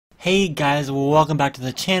Hey guys, welcome back to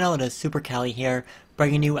the channel. It is Super Cali here,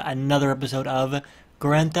 bringing you another episode of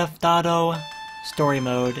Grand Theft Auto Story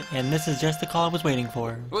Mode, and this is just the call I was waiting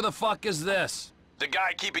for. Who the fuck is this? The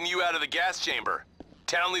guy keeping you out of the gas chamber.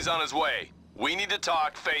 Townley's on his way. We need to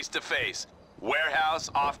talk face to face.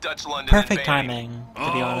 Warehouse off Dutch London. Perfect timing,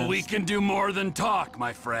 to be honest. We can do more than talk,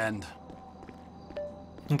 my friend.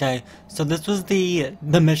 Okay, so this was the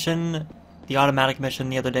mission, the automatic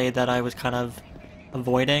mission the other day that I was kind of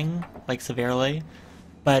avoiding, like, severely.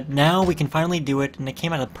 But now we can finally do it, and it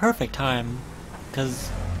came at a perfect time. Because,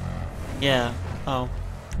 yeah. Oh,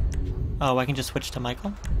 I can just switch to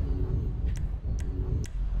Michael?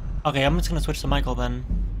 Okay, I'm just gonna switch to Michael then.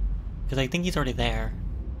 Because I think he's already there.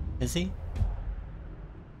 Is he?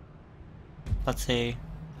 Let's see.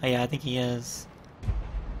 Oh yeah, I think he is.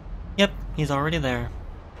 Yep, he's already there.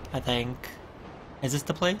 I think. Is this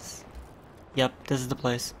the place? Yep, this is the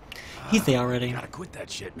place. He's there already. Gotta quit that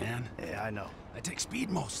shit, man. Yeah, I know. I take speed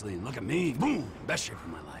mostly, and look at me. Boom! Best shape of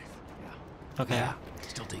my life. Yeah. Okay. Yeah.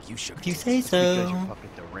 Still take you sugar. If you say It's because you're so. fucking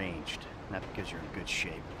deranged, not because you're in good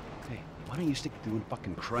shape. Hey, why don't you stick to doing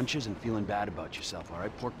fucking crunches and feeling bad about yourself, all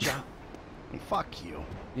right, pork chop? Hey, fuck you.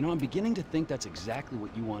 You know, I'm beginning to think that's exactly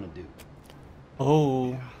what you want to do.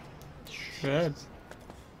 Oh. Shit.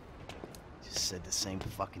 Just said the same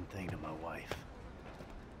fucking thing to my wife.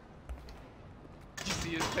 Did you see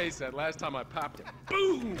his face that last time I popped it?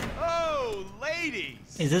 Boom! Oh, ladies!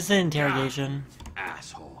 Is this an interrogation?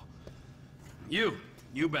 Asshole. You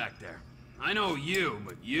back there. I know you,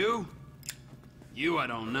 but you I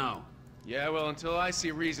don't know. Yeah, well, until I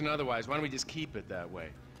see reason otherwise, why don't we just keep it that way?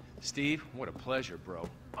 Steve, what a pleasure, bro.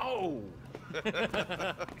 Oh!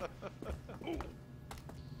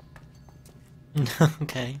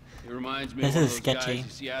 Okay. It reminds me This of one is of those sketchy. guys you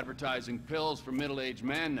see advertising pills for middle-aged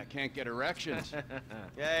men that can't get erections.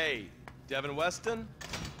 Hey, Devin Weston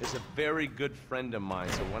is a very good friend of mine,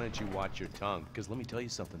 so why don't you watch your tongue? Because let me tell you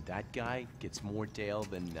something, that guy gets more tail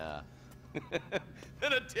than,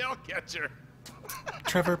 than a tail catcher.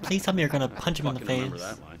 Trevor, please tell me you're gonna punch him in the Fucking remember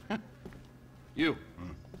face. that line. You.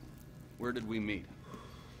 Where did we meet?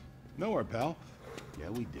 Nowhere, pal. Yeah,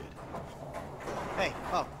 we did. Hey,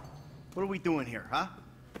 oh, what are we doing here, huh?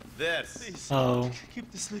 This. Oh.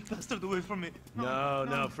 Keep the sleep bastard away from me.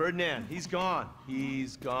 No, Ferdinand, he's gone.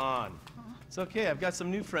 He's gone. It's okay, I've got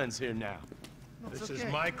some new friends here now. This is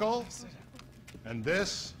Michael, and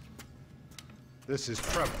this is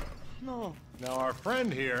Trevor. No, Now, our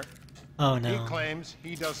friend here, Oh he no. claims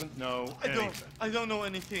he doesn't know anything. I don't know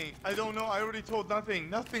anything. I don't know. I already told nothing.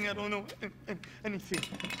 Nothing. I don't know anything.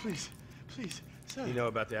 Please, sir. You know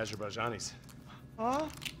about the Azerbaijanis. Huh?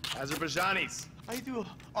 Azerbaijanis. I do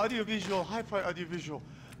audiovisual, hi-fi audiovisual.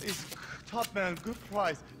 It's top man, good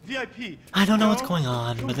price, VIP. I don't know what's No? going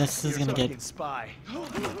on, but this is You're gonna a fucking get... spy.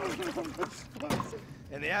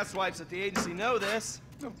 And the asswipes at the agency know this.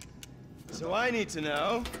 So I need to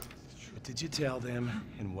know, what did you tell them,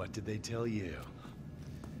 and what did they tell you?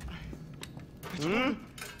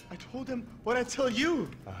 I told them what I tell you.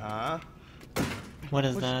 Uh-huh. What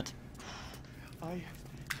is that?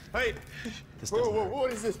 Hey, This whoa, doesn't whoa, hurt.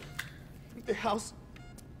 what is this? The house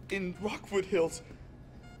in Rockwood Hills.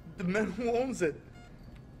 The man who owns it.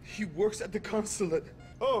 He works at the consulate.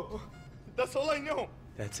 Oh, that's all I know.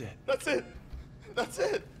 That's it. That's it. That's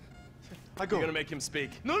it. I go. You're gonna make him speak.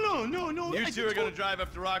 No. You two are gonna drive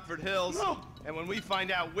up to Rockford Hills. No. And when we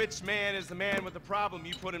find out which man is the man with the problem,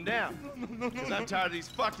 you put him down. No. Because I'm tired of these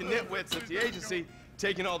fucking nitwits at the agency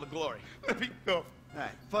taking all the glory. Let me go. All right,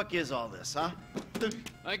 fuck is all this, huh? I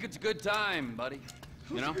think it's a good time, buddy.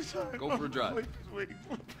 You know? Go for a drive. Wait.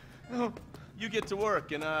 No. You get to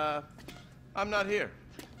work, and I'm not here.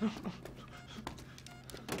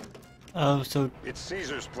 Oh, so... It's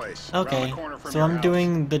Caesar's place. around Okay. the corner from So your I'm house.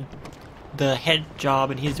 doing the head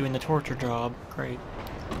job, and he's doing the torture job. Great.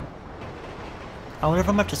 I wonder if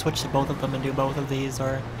I'm gonna have to switch to both of them and do both of these,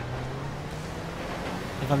 or...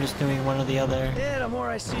 if I'm just doing one or the other. Yeah, the more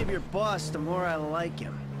I see of your boss, the more I like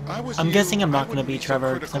him. I'm guessing I'm not gonna wouldn't be so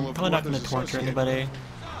Trevor, because critical I'm of probably not who gonna others torture associate anybody.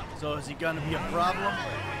 So is he gonna be a problem?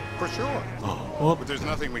 For sure. Oh. But there's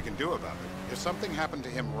nothing we can do about it. If something happened to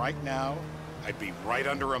him right now, I'd be right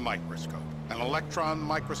under a microscope. An electron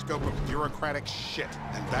microscope of bureaucratic shit.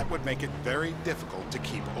 And that would make it very difficult to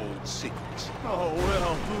keep old secrets. Oh,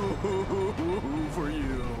 well, boo for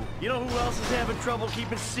you. You know who else is having trouble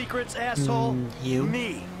keeping secrets, asshole? You?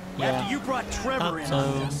 Me. Yeah. After you brought Trevor in Thought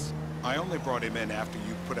on so. this. I only brought him in after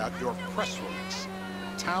you put out your press release.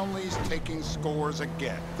 Townley's taking scores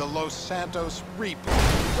again. The Los Santos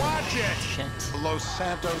replay. Watch it! Shit. Los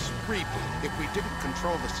Santos reboot. If we didn't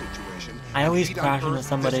control the situation, I always we'd crash into unearth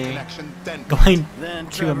somebody disconnection, then going Then to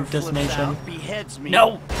a Trevor flips destination. out, beheads me,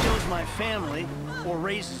 No! kills my family, or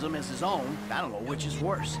raises them as his own. I don't know which is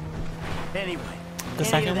worse. Anyway, The any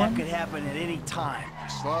second of that one? could happen at any time.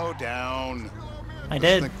 slow down. I Let's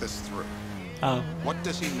did. think this through. Oh. What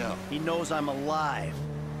does he know? He knows I'm alive.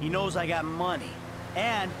 He knows I got money.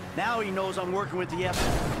 And now he knows I'm working with the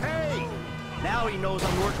Hey! Now he knows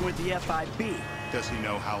I'm working with the FIB. Does he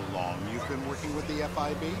know how long you've been working with the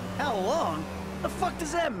FIB? How long? The fuck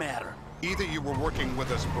does that matter? Either you were working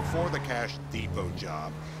with us before the Cash Depot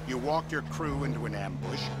job, you walked your crew into an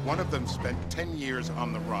ambush, one of them spent 10 years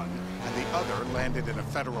on the run, and the other landed in a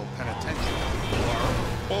federal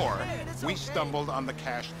penitentiary. Or we stumbled on the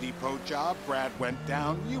Cash Depot job, Brad went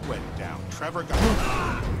down, you went down.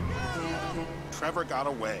 Trevor got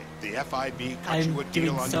away. The FIB cut you a I'm deal doing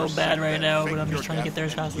on so your bad seat, right then now, faked but I'm your just trying to get death, there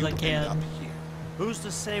as and fast as you I end can. up here. Who's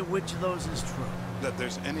to say which of those is true? That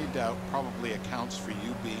there's any doubt probably accounts for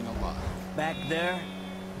you being alive. Back there,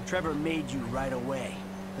 Trevor made you right away.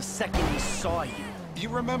 The second he saw you. You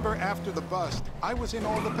remember after the bust, I was in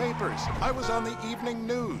all the papers. I was on the evening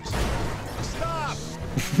news. Stop!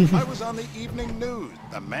 I was on the evening news.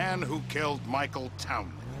 The man who killed Michael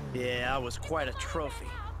Townley. Yeah, I was quite a trophy.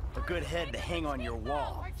 A good head to hang on your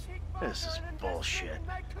wall. This is bullshit.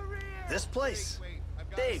 This place,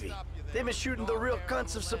 Davey, they've been shooting the real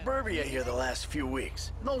cunts of suburbia here the last few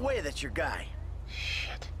weeks. No way that's your guy.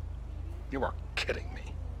 Shit. You are kidding me.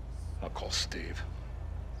 I'll call Steve.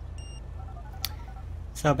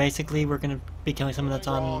 So basically, we're gonna be killing someone that's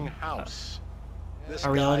Wrong on house. This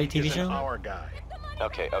a reality guy TV isn't show? our guy.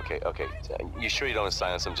 Okay. You sure you don't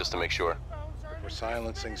silence him just to make sure? If we're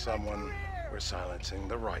silencing someone, we're silencing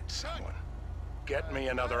the right someone. Get me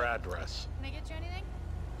another address. Can I get you anything?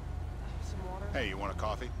 Hey, you want a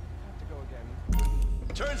coffee?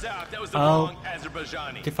 Turns out that was the Oh. wrong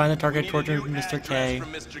Azerbaijani. To find the target, We need torture a new Mr. address K.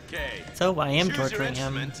 from Mr. K. So I am Choose your torturing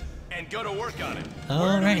him. instrument and go to work on it.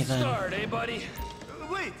 Alrighty then. Start, eh, buddy?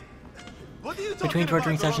 Wait! What are you talking Between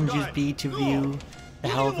torturing about, sessions, wrong use guy? B to No. view the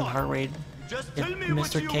What health do you and heart want? rate. Just If tell me what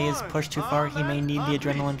Mr. you K is want. pushed too Huh, far, he may man? need the Huh?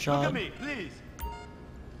 adrenaline Please, look shot. at me, please.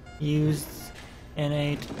 Use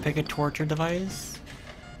NA to pick a torture device.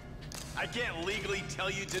 I can't legally tell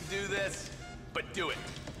you to do this, but do it.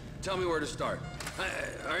 Tell me where to start.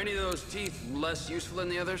 Are any of those teeth less useful than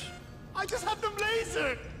the others? I just have the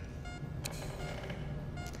laser!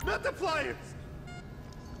 Not the pliers!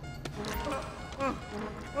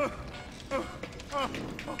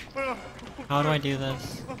 How do I do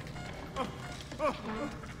this?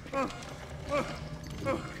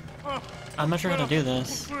 I'm not sure how to do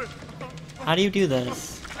this. How do you do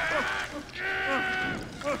this?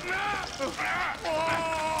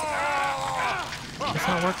 It's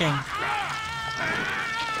not working.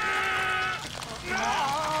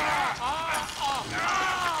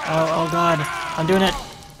 Oh god, I'm doing it.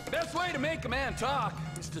 Best way to make a man talk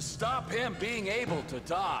is to stop him being able to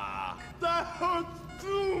talk. That hurts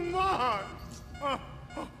too much!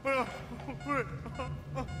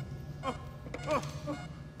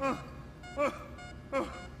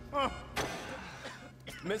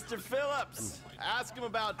 Mr. Phillips, ask him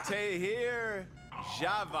about Tahir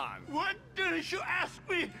Javan. What didn't you ask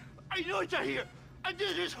me? I know Tahir. I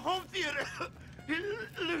did his home theater. He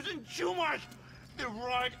lives in Chumash. They're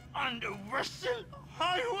right on the Western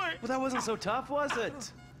Highway. Well, that wasn't so tough, was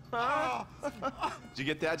it? Huh? Did you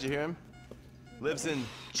get that? Did you hear him? Lives in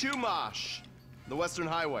Chumash, the Western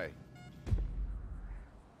Highway.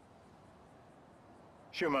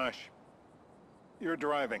 Shumash, you're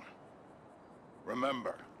driving.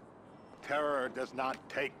 Remember, terror does not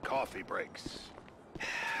take coffee breaks.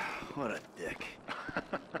 What a dick.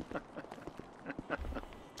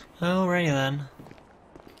 Alrighty then.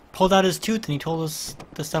 Pulled out his tooth and he told us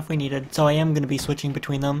the stuff we needed, so I am going to be switching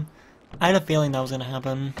between them. I had a feeling that was going to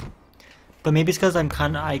happen. But maybe it's because I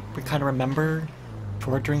kind of remember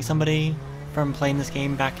torturing somebody from playing this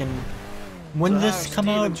game back in... When did this come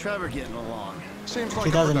Steve out? and Trevor getting along. Seems like a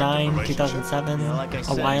 2009, productive relationship. 2007, Yeah, like I a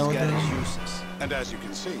said, while this guy ago. is useless. And as you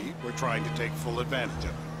can see, we're trying to take full advantage of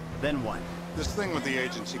it. Then what? This thing with the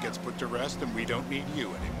agency gets put to rest and we don't need you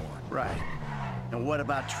anymore. Right. And what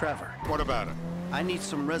about Trevor? What about it? I need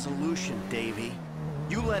some resolution, Davey.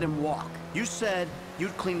 You let him walk. You said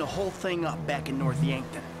you'd clean the whole thing up back in North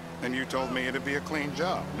Yankton. And you told me it'd be a clean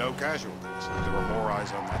job, no casualties. There were more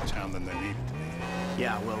eyes on that town than there needed to be.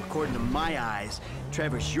 Yeah, well, according to my eyes,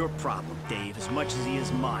 Trevor's your problem, Dave, as much as he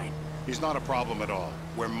is mine. He's not a problem at all.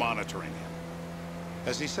 We're monitoring him.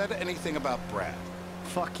 Has he said anything about Brad?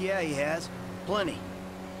 Fuck yeah, he has. Plenty.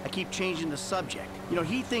 I keep changing the subject. You know,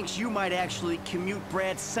 he thinks you might actually commute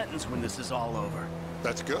Brad's sentence when this is all over.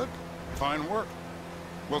 That's good. Fine work.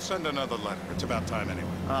 We'll send another letter. It's about time anyway.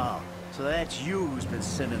 Oh, so that's you who's been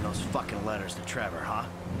sending those fucking letters to Trevor, huh?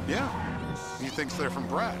 Yeah. He thinks they're from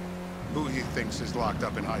Brad, who he thinks is locked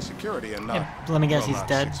up in high security and not... Yeah, let me guess, well, he's not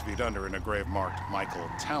dead. 6 feet under in a grave marked Michael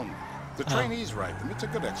Townley. The trainees write them. It's a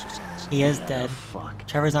good exercise. He is dead. Fuck.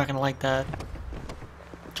 Trevor's not gonna like that.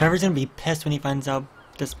 Trevor's gonna be pissed when he finds out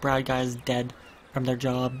this Brad guy is dead from their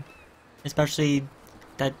job. Especially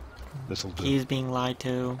that This'll do. he's being lied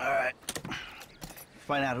to. Alright.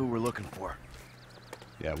 Find out who we're looking for.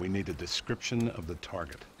 Yeah, we need a description of the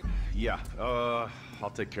target. Yeah,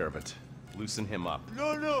 I'll take care of it. Loosen him up.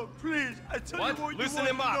 No, please. I tell What? you what Loosen you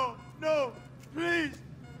him want. up. No, please.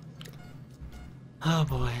 Oh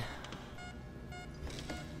boy.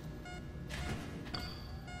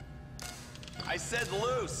 I said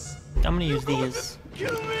loose. I'm gonna use these.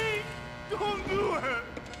 Kill me. Don't do it.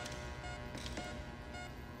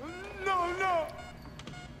 No.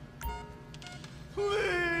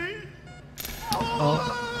 Please.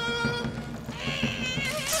 Oh.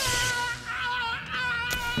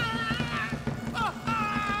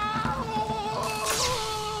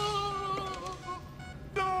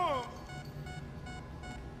 No.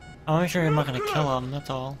 I'll make sure I'm not gonna kill him, that's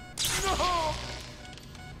all. No.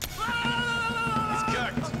 He's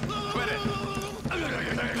cooked. Quit it.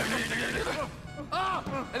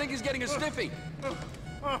 I think he's getting a stiffy.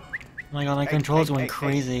 Oh my god, my controls going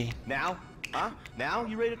crazy. Now? Huh? Now?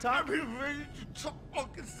 You ready to talk? I've been ready to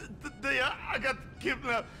talk since the day I got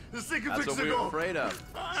kidnapped 6 That's weeks what we ago. were afraid of.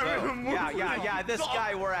 So, yeah, this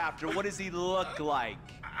guy we're after, what does he look like?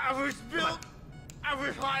 I was built. I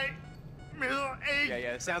was high, middle age.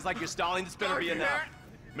 Yeah, it sounds like you're stalling. This better be enough.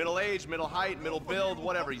 Middle age, middle height, middle build,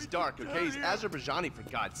 whatever. He's dark, okay? He's Azerbaijani, for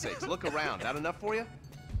God's sakes. Look around. That enough for you?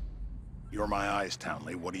 You're my eyes,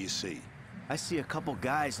 Townley. What do you see? I see a couple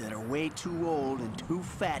guys that are way too old and too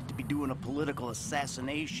fat to be doing a political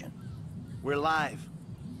assassination. We're live.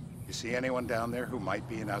 You see anyone down there who might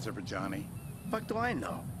be an Azerbaijani? Fuck do I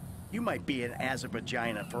know? You might be an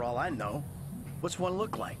Azerbaijani for all I know. What's one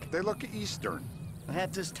look like? They look Eastern.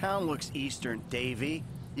 Half this town looks Eastern, Davy.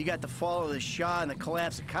 You got the fall of the Shah and the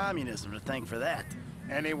collapse of communism to thank for that.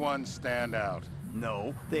 Anyone stand out?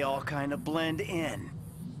 No, they all kind of blend in.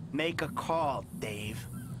 Make a call, Dave.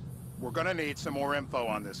 We're gonna need some more info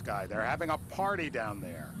on this guy. They're having a party down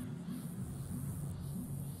there.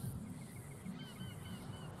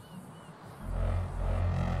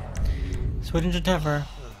 Switching to Trevor.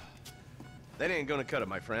 That ain't gonna cut it,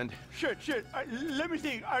 my friend. Shit. Let me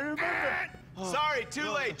think. I remember. Sorry, too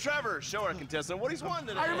late. Trevor, show our contestant what he's won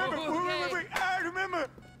today. I remember. Wait. I remember.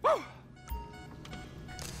 Woo.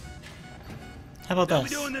 How about They'll be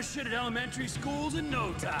this? doing this shit at elementary schools in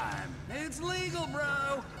no time. It's legal,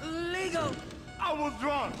 bro. Legal. I was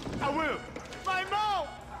drunk. I will. My mouth.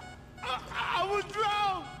 I was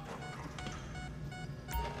drunk.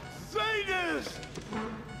 Say this.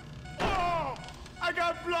 Oh, I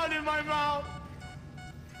got blood in my mouth.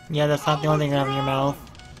 Yeah, that's not the only thing you have in your mouth.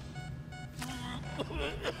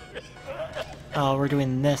 Oh, we're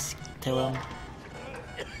doing this to him.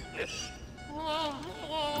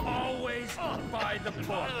 Always by the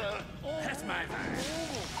book. That's my vibe.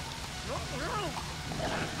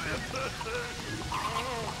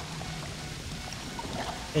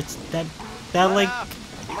 It's that like,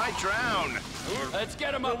 You might drown. Let's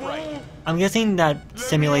get him upright. I'm guessing that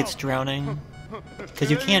simulates drowning. Because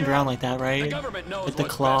you can't drown like that, The right? government knows With the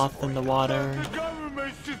what's cloth best for and the you. water. The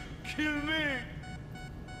government should kill me.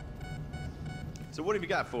 So what have you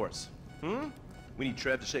got for us? We need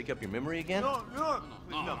Trev to shake up your memory again? No,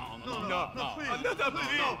 please.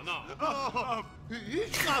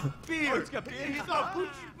 He's got beer. He's got beer? He's got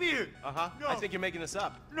Gucci beer. Uh-huh. No. I think you're making this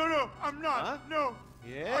up. No, I'm not. Huh? No.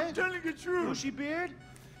 Yeah? I'm telling the truth. Bushy beard?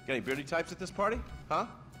 Got any beardy types at this party? Huh?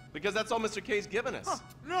 Because that's all Mr. K's given us.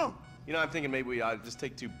 No. You know, I'm thinking maybe we just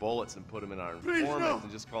take 2 bullets and put them in our Please, informant no.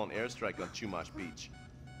 and just call an airstrike on Chumash Beach.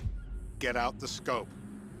 Get out the scope.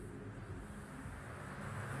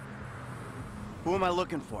 Who am I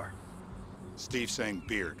looking for? Steve's saying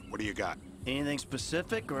beard. What do you got? Anything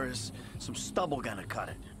specific, or is some stubble gonna cut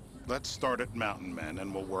it? Let's start at Mountain Men,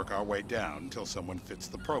 and we'll work our way down until someone fits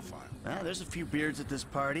the profile. There's a few beards at this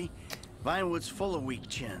party. Vinewood's full of weak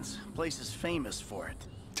chins. Place is famous for it.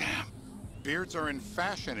 Damn. Beards are in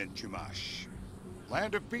fashion in Chumash.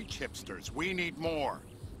 Land of beach hipsters. We need more.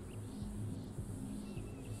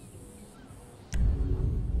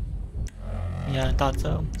 Yeah, I thought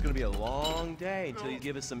so. It's gonna be a long day until you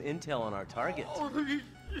give us some intel on our target. Oh,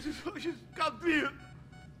 he's got beer.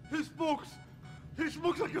 He smokes He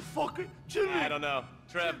smokes like a fucking chimney. I don't know.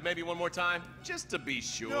 Trev, maybe one more time? Just to be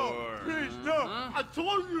sure. No, please, no. I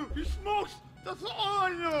told you, he smokes. That's all I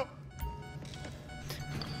know.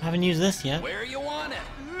 I haven't used this yet. Where you want it?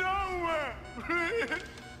 Nowhere. Please.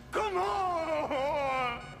 Come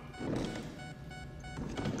on.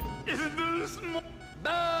 Isn't there a smoke?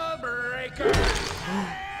 The breaker.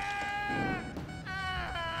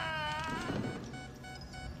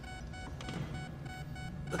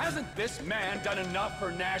 Hasn't this man done enough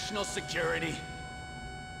for national security?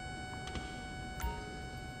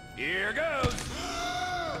 Here goes.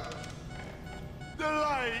 The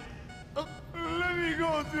light. Let me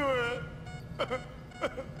go through it.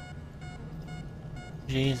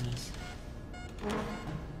 Jesus.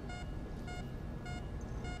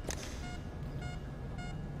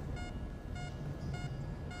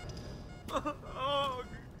 Oh,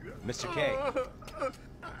 Mr. K.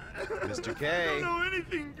 Mr. K. I don't know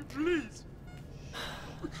anything, please.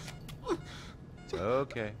 It's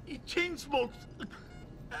okay. He chain smokes.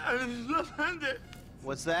 And he's left-handed.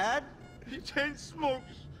 What's that? He chain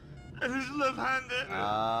smokes. And he's left-handed.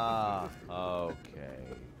 Ah,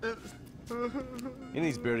 okay. Any of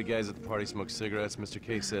these bearded guys at the party smoke cigarettes? Mr.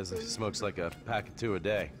 K says he smokes like a pack of 2 a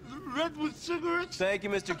day. Redwood cigarettes? Thank you,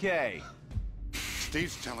 Mr. K.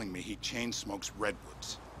 Steve's telling me he chain smokes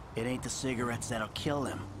redwoods. It ain't the cigarettes that'll kill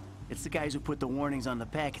him. It's the guys who put the warnings on the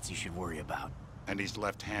packets you should worry about. And he's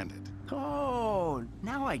left-handed. Oh,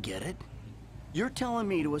 now I get it. You're telling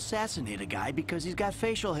me to assassinate a guy because he's got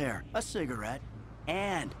facial hair, a cigarette,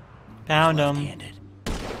 and Found he's him. left-handed.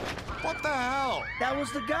 What the hell? That was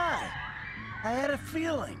the guy. I had a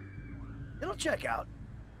feeling. It'll check out.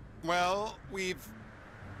 Well, we've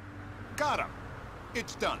got him.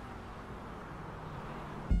 It's done.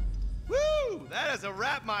 Woo! That is a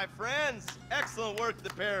wrap, my friends. Excellent work, the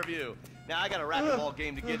pair of you. Now I got a racquetball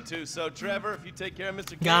game to get to, so Trevor, if you take care of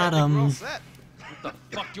Mr. K, Got I think we're all him. set. What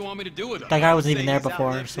the fuck do you want me to do with him? That guy wasn't even Say there he's before,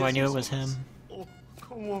 outlived so I his knew it was him. usefulness. Oh,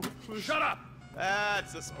 come on, please. Shut up!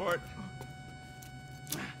 That's a sport.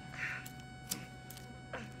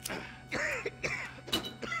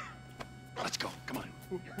 Let's go. Come on.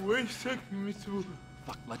 Where's taking me to?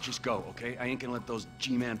 Fuck, let's just go, okay? I ain't gonna let those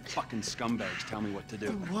G-Man fucking scumbags tell me what to do.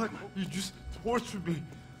 What? You just tortured me.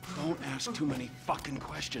 Don't ask too many fucking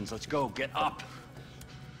questions. Let's go. Get up.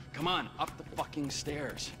 Come on, up the fucking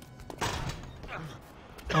stairs.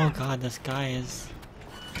 Oh god, this guy is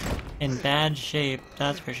in bad shape,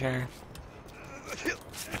 that's for sure.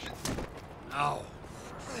 Oh,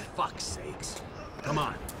 for fuck's sakes. Come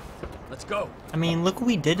on. Let's go. I mean, look what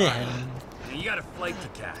we did to him. Now, you got a flight to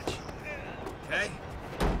catch. Okay?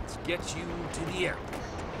 Let's get you to the airport.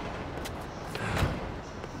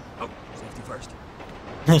 Oh, safety first.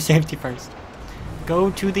 Safety first.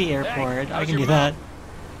 Go to the airport. Hey, I how's can your do that.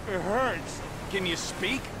 It hurts. Can you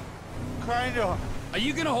speak? Kinda. Are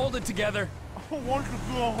you gonna hold it together? I want to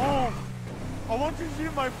go home. I want to see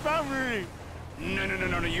my family. No,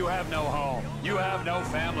 you have no home. You have no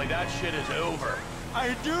family. That shit is over.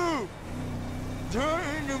 I do. They're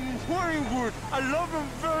in the Morningwood. I love them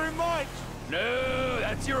very much. No,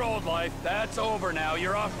 that's your old life. That's over now.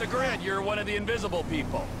 You're off the grid. You're one of the invisible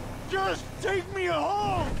people. Just take me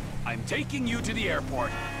home. I'm taking you to the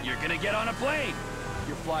airport. You're gonna get on a plane.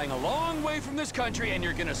 You're flying a long way from this country and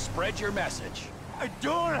you're gonna spread your message. I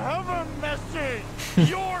don't have a message.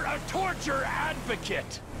 You're a torture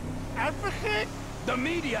advocate. Advocate? The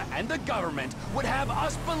media and the government would have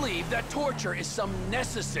us believe that torture is some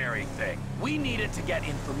necessary thing. We need it to get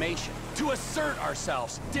information, to assert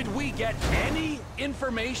ourselves. Did we get any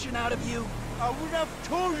information out of you? I would have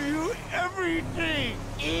told you everything.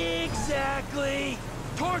 Exactly.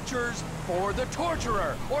 Torture's for the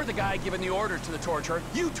torturer, or the guy giving the order to the torturer.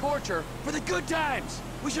 You torture for the good times.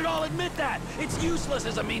 We should all admit that. It's useless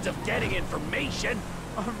as a means of getting information.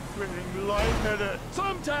 I'm feeling lightheaded.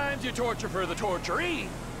 Sometimes you torture for the torturee,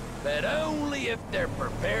 but only if they're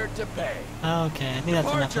prepared to pay. Okay, I think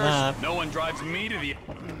that's enough of that. No one drives me to the... Here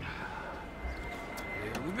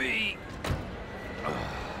we be.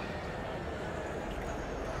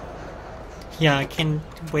 Yeah, I can't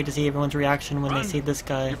wait to see everyone's reaction when Run. they see this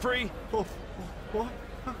guy. You free? Oh, what?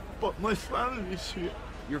 But my family's here.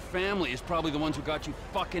 Your family is probably the ones who got you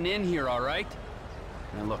fucking in here, all right?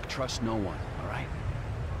 Now look, trust no one, all right?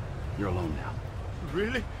 You're alone now.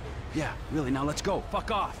 Really? Yeah, really, now let's go.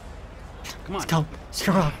 Fuck off. Come on. Let's go.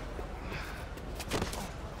 Screw off.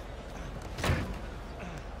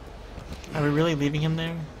 Are we really leaving him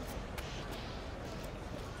there?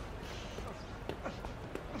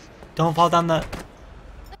 Don't fall down the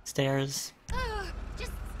stairs.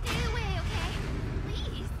 Just stay away, okay?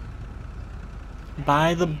 Please.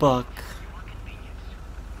 By the book.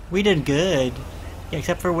 We did good. Yeah,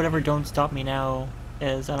 except for whatever Don't Stop Me Now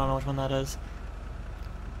is. I don't know which one that is.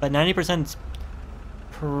 But 90%'s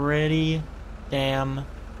pretty damn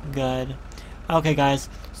good. Okay, guys.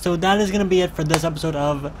 So that is going to be it for this episode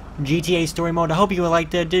of GTA Story Mode. I hope you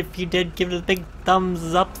liked it. If you did, give it a big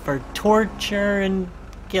thumbs up for torture and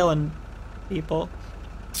killing people.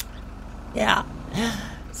 Yeah.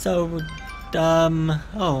 So,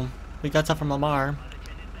 oh, we got stuff from Lamar.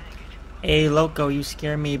 Hey, Loco, you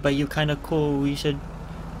scare me, but you kinda cool. We should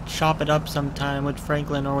chop it up sometime with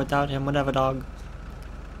Franklin or without him, whatever, dog.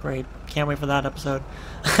 Great. Can't wait for that episode.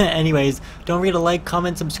 Anyways, don't forget to like,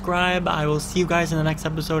 comment, subscribe. I will see you guys in the next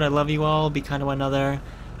episode. I love you all. Be kind to one another.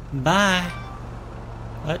 Bye.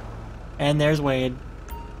 What? And there's Wade.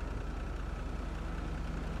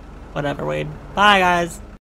 Whatever, Wade. Bye, guys.